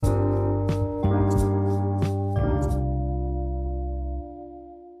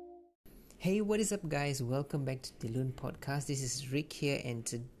Hey, what is up, guys? Welcome back to the Loon Podcast. This is Rick here, and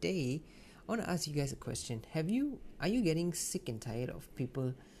today I want to ask you guys a question. Are you getting sick and tired of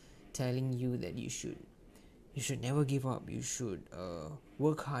people telling you that you should never give up, you should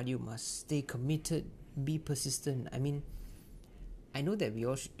work hard, you must stay committed, be persistent? I mean, I know that we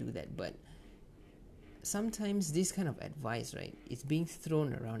all should do that, but sometimes this kind of advice, right, it's being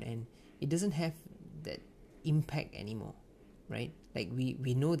thrown around and it doesn't have that impact anymore, right? Like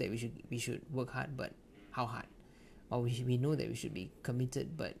we know that we should work hard, but how hard? Or we know that we should be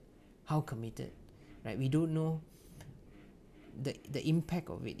committed, but how committed, right? We don't know. The impact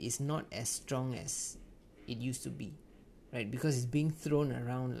of it is not as strong as it used to be, right? Because it's being thrown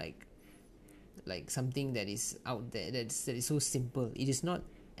around like something that is out there that is so simple. It is not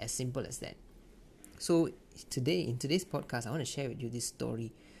as simple as that. So in today's podcast, I want to share with you this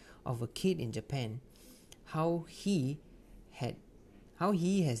story of a kid in Japan, how he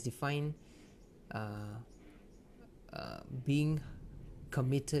has defined being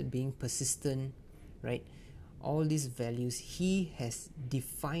committed, being persistent, right? All these values, he has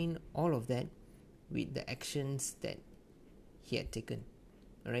defined all of that with the actions that he had taken.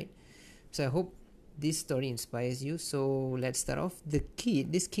 All right. So I hope this story inspires you. So let's start off. This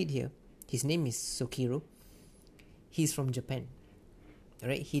kid here, his name is Sukiro. He's from Japan. All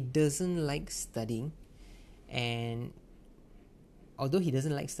right. He doesn't like studying, and although he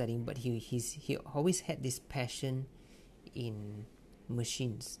doesn't like studying, but he always had this passion in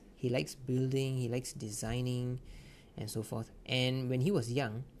machines. He likes building, he likes designing, and so forth. And when he was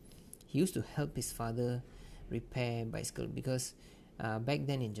young, he used to help his father repair bicycle because back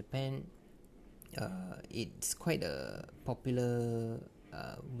then in Japan, it's quite a popular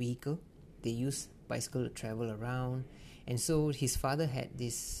vehicle. They use bicycle to travel around, and so his father had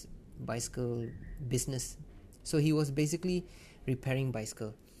this bicycle business. So he was basically repairing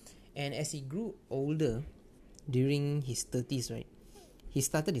bicycle. And as he grew older, during his 30s, right, he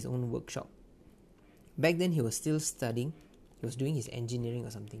started his own workshop. Back then he was still studying. He was doing his engineering or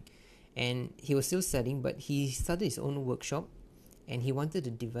something, and he was still studying, but he started his own workshop, and he wanted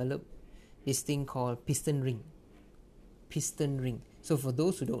to develop this thing called piston ring. So for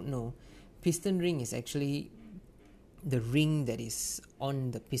those who don't know, piston ring is actually the ring that is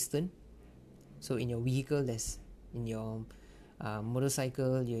on the piston. So in your vehicle, in your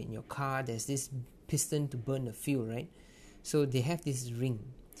motorcycle, in your car, there's this piston to burn the fuel, right? So they have this ring.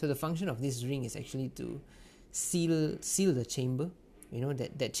 So the function of this ring is actually to seal the chamber,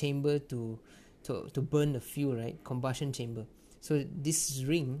 that chamber to burn the fuel, right? Combustion chamber. So this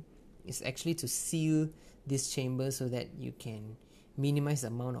ring is actually to seal this chamber so that you can minimize the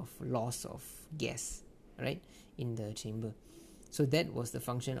amount of loss of gas, right, in the chamber. So that was the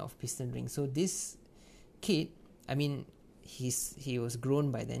function of piston ring. So this kid, I mean, he was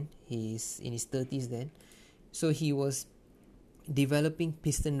grown by then. He's in his 30s then. So he was developing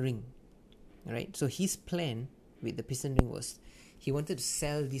piston ring, right? So his plan with the piston ring was he wanted to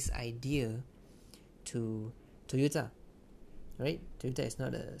sell this idea to Toyota, right? Toyota is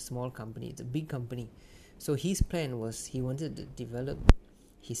not a small company, it's a big company. So his plan was he wanted to develop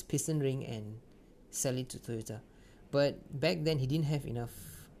his piston ring and sell it to Toyota. But back then he didn't have enough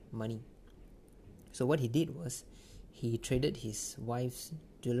money. So what he did was he traded his wife's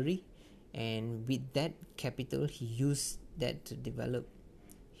jewelry, and with that capital he used that to develop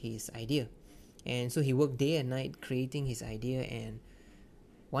his idea. And so he worked day and night creating his idea, and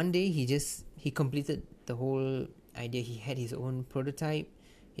one day he completed the whole idea. He had his own prototype,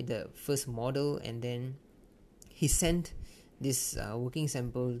 the first model, and then he sent this working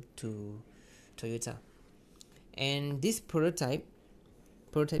sample to Toyota. And this prototype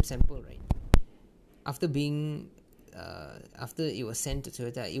sample, right, after it was sent to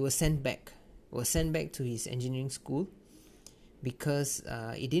Toyota, it was sent back to his engineering school because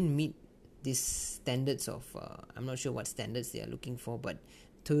it didn't meet these standards of I'm not sure what standards they are looking for, but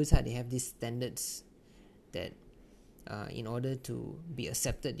Toyota, they have these standards that in order to be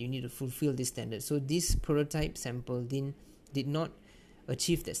accepted, you need to fulfill these standards. So this prototype sample did not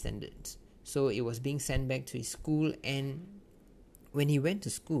achieve that standards. So it was being sent back to his school, and when he went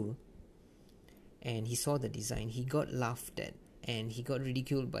to school and he saw the design, he got laughed at and he got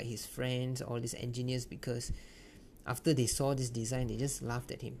ridiculed by his friends, all these engineers, because after they saw this design, they just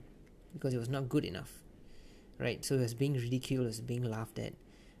laughed at him because it was not good enough, right? So he was being ridiculed, he was being laughed at.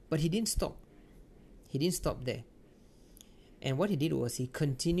 But he didn't stop there. And what he did was he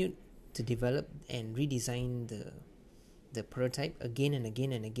continued to develop and redesign the prototype again and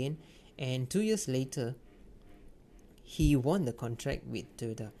again and again. And 2 years later, he won the contract with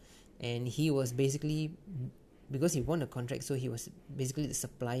Toyota. And he was basically, because he won the contract, so he was basically the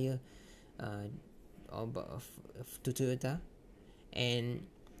supplier to Toyota. And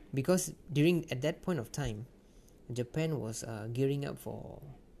because during at that point of time, Japan was gearing up for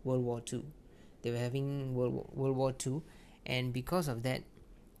World War II. They were having World War II, and because of that,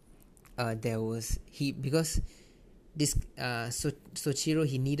 because this Soichiro,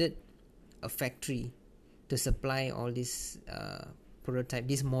 he needed a factory to supply all these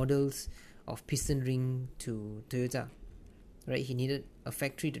these models of piston ring to Toyota, right? He needed a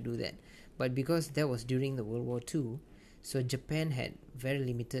factory to do that, but because that was during the World War II, so Japan had very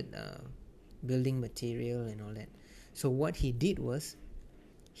limited building material and all that. So what he did was,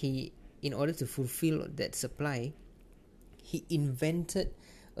 in order to fulfill that supply, he invented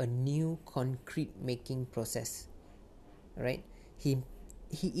a new concrete making process, right? He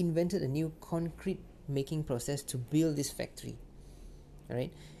invented a new concrete making process to build this factory,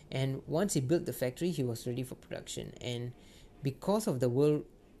 right? And once he built the factory, he was ready for production. And because of the world,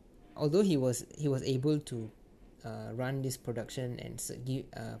 although he was able to run this production and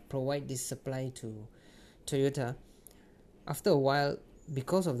provide this supply to Toyota, after a while,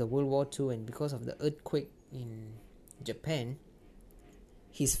 because of the World War II and because of the earthquake in Japan,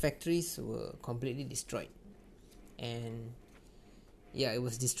 his factories were completely destroyed. And yeah, it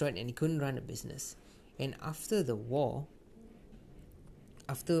was destroyed, and he couldn't run a business. And after the World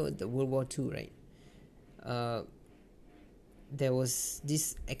War II, right, there was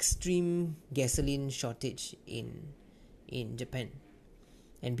this extreme gasoline shortage in Japan.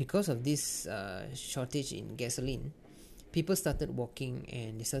 And because of this shortage in gasoline, people started walking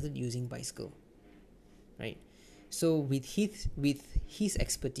and they started using bicycle, right? So with his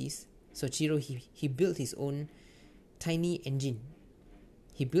expertise, Soichiro, he built his own tiny engine.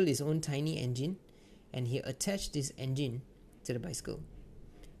 He built his own tiny engine, and he attached this engine to the bicycle.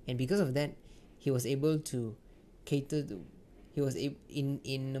 And because of that, he was able to cater to. He was in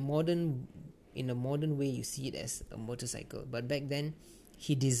a modern way, you see it as a motorcycle, but back then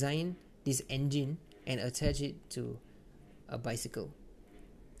he designed this engine and attached it to a bicycle,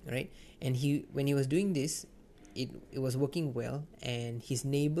 right? And when he was doing this, it was working well, and his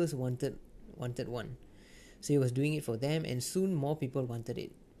neighbors wanted one, so he was doing it for them, and soon more people wanted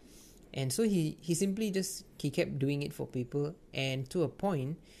it. And so he kept doing it for people, and to a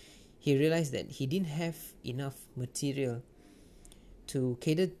point he realized that he didn't have enough material to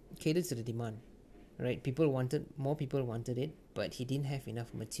cater to the demand, right? More people wanted it, but he didn't have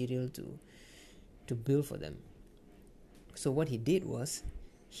enough material to build for them. So what he did was,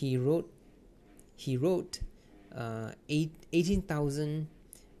 he wrote 18,000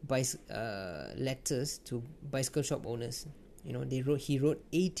 letters to bicycle shop owners. He wrote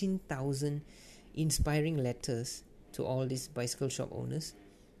 18,000 inspiring letters to all these bicycle shop owners,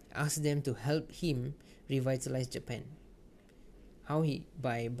 asked them to help him revitalize Japan. How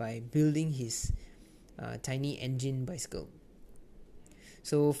by building his tiny engine bicycle.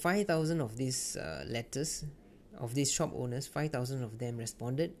 So 5,000 of these letters of these shop owners, 5,000 of them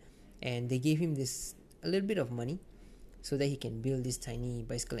responded, and they gave him a little bit of money so that he can build this tiny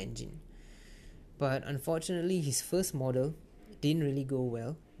bicycle engine. But unfortunately, his first model didn't really go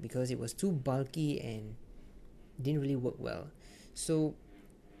well because it was too bulky and didn't really work well. So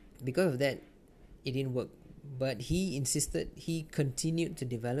because of that, it didn't work. But he continued to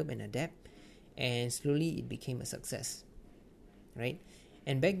develop and adapt, and slowly it became a success, right?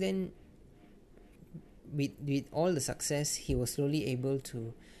 And back then, with all the success, he was slowly able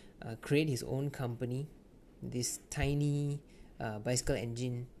to create his own company, this tiny bicycle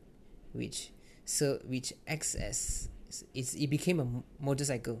engine, which acts as it became a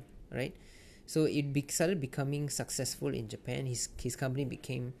motorcycle, right? So it started becoming successful in Japan. His company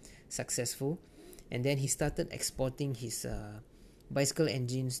became successful, and then he started exporting his bicycle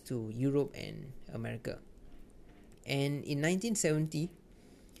engines to Europe and America. And in 1970,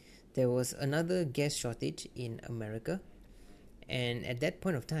 there was another gas shortage in America, and at that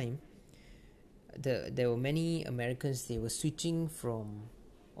point of time, there were many Americans. They were switching from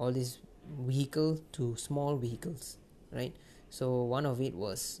all these vehicles to small vehicles, right? So one of it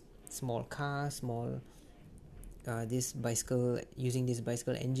was small cars, this bicycle, using this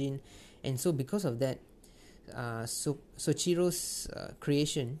bicycle engine. And so because of that, Soichiro's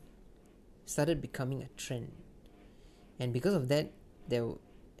creation started becoming a trend, and because of that,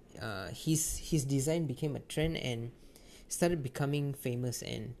 his design became a trend and started becoming famous,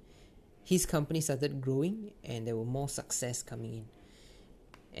 and his company started growing, and there were more success coming in.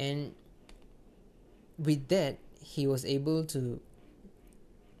 And with that, he was able to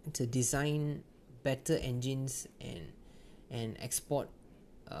design better engines and export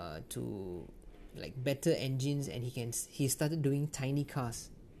to like better engines, and he started doing tiny cars,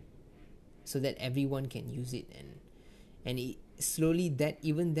 so that everyone can use it, and slowly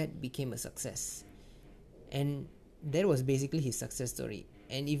that became a success. And that was basically his success story.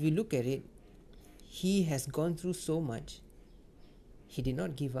 And if you look at it, he has gone through so much. He did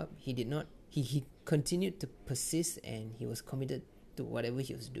not give up. He continued to persist, and he was committed to whatever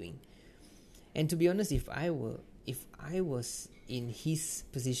he was doing. And to be honest, if I was in his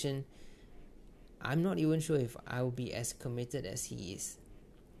position, I'm not even sure if I will be as committed as he is.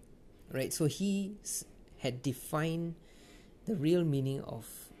 Right? So he had defined the real meaning of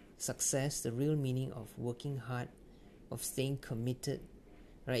success, the real meaning of working hard, of staying committed.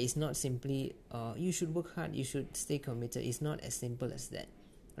 Right? It's not simply you should work hard, you should stay committed. It's not as simple as that.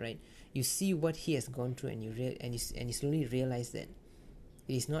 Right? You see what he has gone through, and you slowly realize that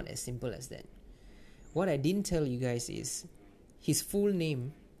it is not as simple as that. What I didn't tell you guys is his full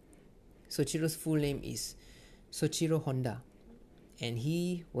name. Soichiro's full name is Soichiro Honda, and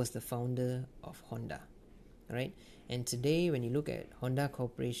he was the founder of Honda, right? And today, when you look at Honda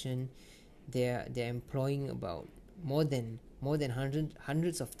Corporation, they're employing about more than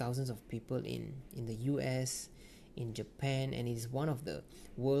hundreds of thousands of people in the US, in Japan, and it is one of the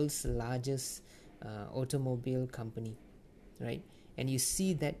world's largest automobile company, right? And you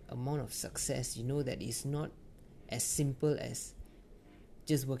see that amount of success, you know that it's not as simple as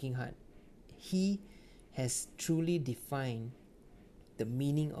just working hard. He has truly defined the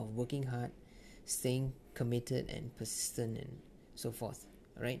meaning of working hard, staying committed and persistent, and so forth,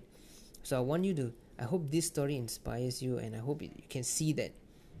 right? So I hope this story inspires you, and I hope you can see that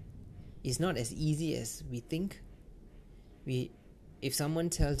it's not as easy as we think. If someone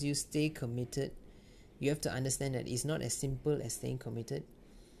tells you stay committed, you have to understand that it's not as simple as staying committed.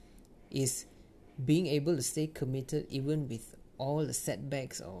 It's being able to stay committed even with all the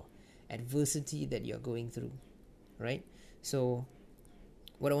setbacks or adversity that you're going through, right? So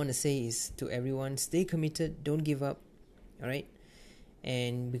what I want to say is to everyone, stay committed, don't give up, all right?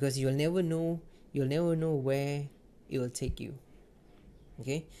 And because you'll never know where it will take you.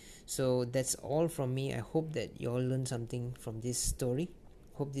 Okay, so that's all from me. I hope that you all learned something from this story.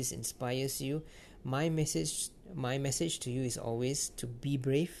 Hope this inspires you. My message to you is always to be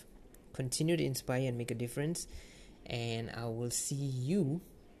brave, continue to inspire and make a difference, and I will see you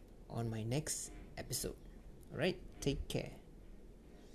on my next episode. All right, take care.